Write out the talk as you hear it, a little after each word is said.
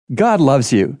God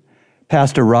loves you.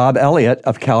 Pastor Rob Elliott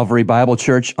of Calvary Bible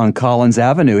Church on Collins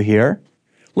Avenue here.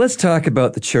 Let's talk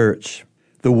about the church,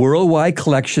 the worldwide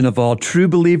collection of all true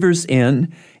believers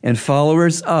in and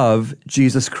followers of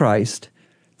Jesus Christ.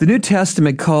 The New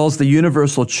Testament calls the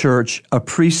universal church a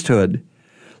priesthood.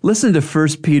 Listen to 1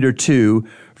 Peter 2,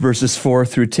 verses 4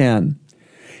 through 10.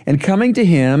 And coming to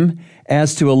him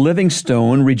as to a living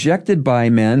stone, rejected by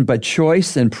men, but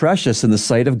choice and precious in the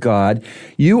sight of God,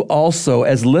 you also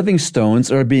as living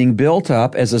stones are being built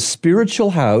up as a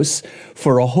spiritual house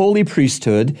for a holy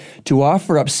priesthood to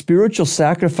offer up spiritual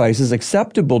sacrifices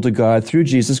acceptable to God through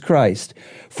Jesus Christ.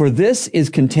 For this is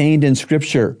contained in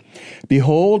Scripture.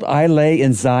 Behold, I lay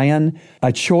in Zion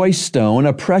a choice stone,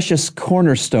 a precious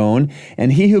cornerstone,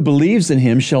 and he who believes in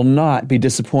him shall not be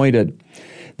disappointed.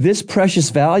 This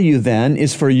precious value, then,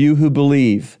 is for you who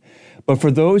believe. But for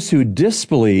those who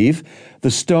disbelieve, the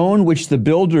stone which the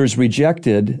builders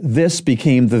rejected, this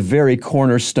became the very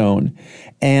cornerstone,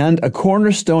 and a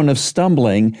cornerstone of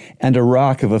stumbling and a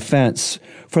rock of offense.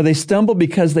 For they stumble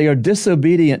because they are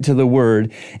disobedient to the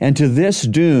word, and to this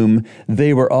doom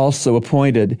they were also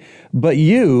appointed. But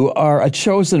you are a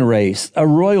chosen race, a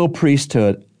royal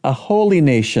priesthood, a holy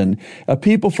nation, a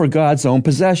people for God's own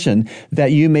possession,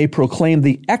 that you may proclaim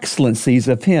the excellencies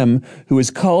of him who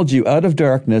has called you out of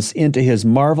darkness into his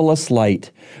marvelous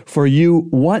light. For you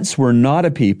once were not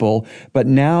a people, but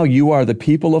now you are the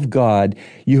people of God.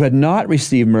 You had not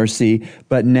received mercy,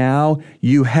 but now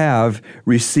you have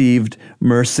received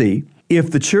mercy.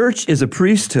 If the church is a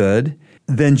priesthood,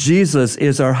 then Jesus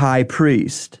is our high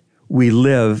priest. We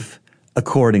live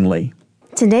accordingly.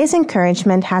 Today's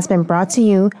encouragement has been brought to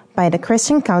you by the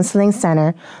Christian Counseling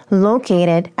Center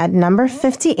located at number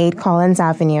 58 Collins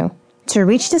Avenue. To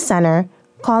reach the center,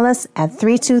 call us at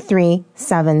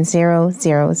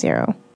 323-7000.